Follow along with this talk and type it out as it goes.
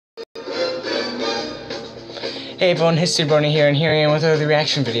Hey everyone, History Brony here, and here I am with another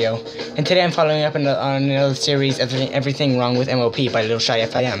reaction video. And today I'm following up on another series, Everything Wrong with MOP by Little Shy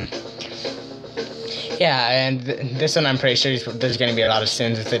FIM. Yeah, and this one I'm pretty sure there's going to be a lot of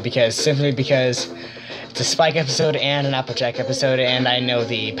sins with it, simply because it's a Spike episode and an Applejack episode, and I know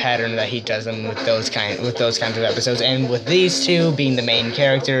the pattern that he does them with those kinds of episodes. And with these two being the main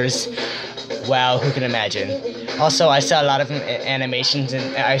characters, wow, who can imagine? Also, I saw a lot of animations,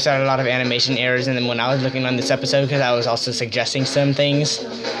 and I saw a lot of animation errors in them when I was looking on this episode, because I was also suggesting some things.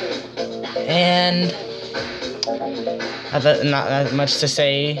 And not that much to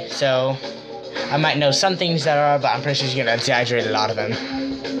say, so I might know some things that are, but I'm pretty sure she's gonna exaggerate a lot of them.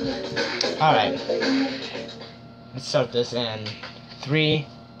 Alright. Let's start this in 3,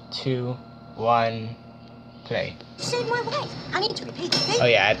 2, 1, play. You saved my life. I need to repay the favor. Oh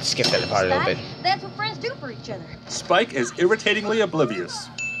yeah, I had to skip that part a little bit. That's what friends do for each other. Spike is irritatingly oblivious.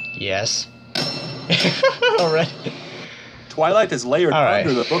 Yes. Alright. Twilight is layered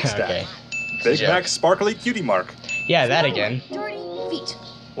under the book stack. Okay. Big Mac's sparkly cutie mark. Yeah, that again. Dirty feet.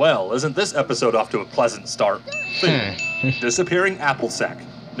 Well, isn't this episode off to a pleasant start? Disappearing apple sack.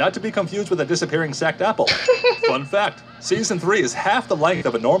 Not to be confused with a disappearing sacked apple. Fun fact, Season 3 is half the length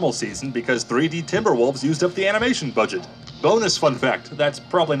of a normal season because 3D Timberwolves used up the animation budget. Bonus fun fact, that's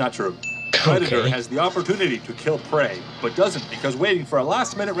probably not true. Predator has the opportunity to kill prey, but doesn't because waiting for a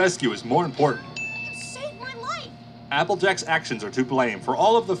last-minute rescue is more important. You saved my life. Applejack's actions are to blame for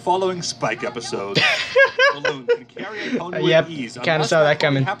all of the following Spike episodes. Balloon can carry a pony with ease. Kind of saw that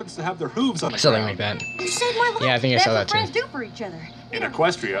coming. Happens to have their hooves on the Something ground. like that. You saved my life. Yeah, I think I saw that too. That's what friends do for each other. In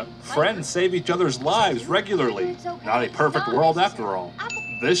Equestria, friends save each other's lives regularly. Not a perfect world after all.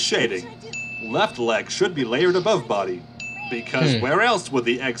 This shading. Left leg should be layered above body. Because where else would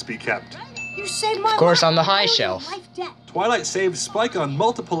the eggs be kept? You saved my life. Of course, on the high shelf. Twilight saved Spike on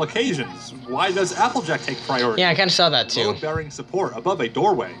multiple occasions. Why does Applejack take priority? Yeah, I kind of saw that too. Load-bearing support above a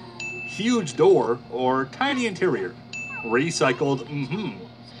doorway. Huge door or tiny interior. Recycled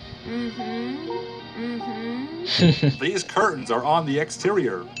These curtains are on the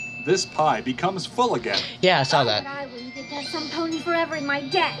exterior. This pie becomes full again. Yeah, I saw that. I wouldn't get to have some pony forever in my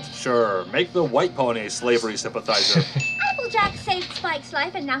debt. Sure, make the white pony a slavery sympathizer. Applejack saved Spike's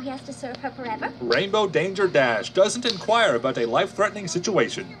life and now he has to serve her forever. Rainbow Danger Dash doesn't inquire about a life-threatening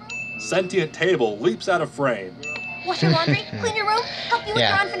situation. Sentient Table leaps out of frame. Wash your laundry, clean your room, help you with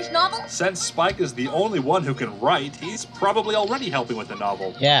your unfinished novel. Since Spike is the only one who can write, he's probably already helping with the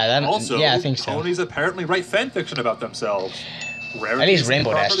novel. Yeah, Also, I think so. Ponies apparently write fanfiction about themselves. At least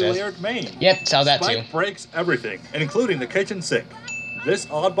Rainbow Dash does. Layered mane. Yep, saw that Spike too. breaks everything, including the kitchen sink. This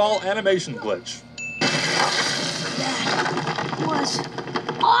oddball animation glitch. That was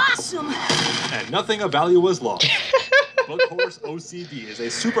awesome. And nothing of value was lost. Book Horse OCD is a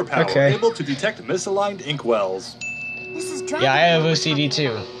superpower able to detect misaligned inkwells. This is Dragon Yeah, I have Code. OCD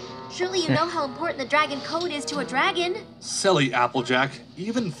too. Surely you know how important the Dragon Code is to a dragon. Silly Applejack.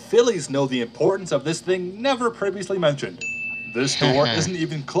 Even fillies know the importance of this thing never previously mentioned. This door isn't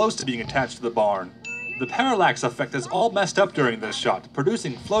even close to being attached to the barn. The parallax effect is all messed up during this shot,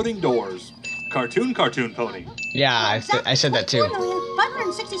 producing floating doors. Cartoon pony. Yeah, I said that too.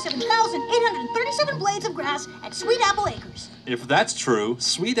 4,567,837 blades of grass at Sweet Apple Acres. If that's true,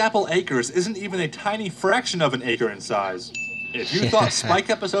 Sweet Apple Acres isn't even a tiny fraction of an acre in size. If you thought Spike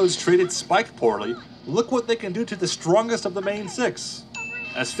episodes treated Spike poorly, look what they can do to the strongest of the main six.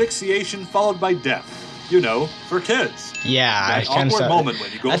 Asphyxiation followed by death. You know, for kids. Yeah, that awkward moment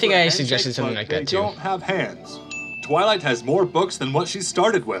when you go I think for a I suggested handshake, something but like that they too. don't have hands. Twilight has more books than what she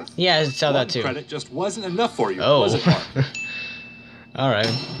started with. Yeah, I saw that too. Credit just wasn't enough for you, was it, Mark?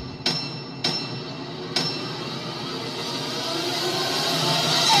 Alright.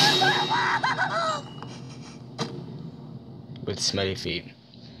 With smelly feet.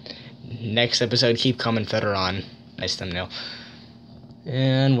 Next episode, keep coming further on. Nice thumbnail.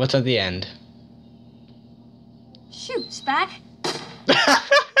 And what's at the end? Shoot, Spack.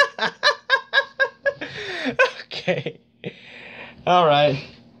 Okay. Alright.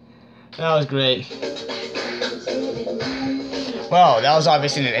 That was great. Well, that was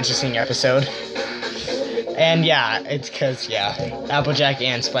obviously an interesting episode. And yeah, it's because, Applejack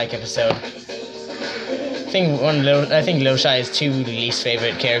and Spike episode. I think Little Shy is two least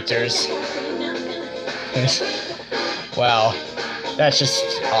favorite characters. Wow. That's just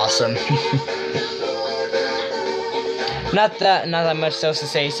awesome. Not that much else to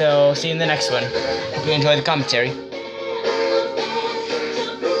say, so see you in the next one. Hope you enjoy the commentary.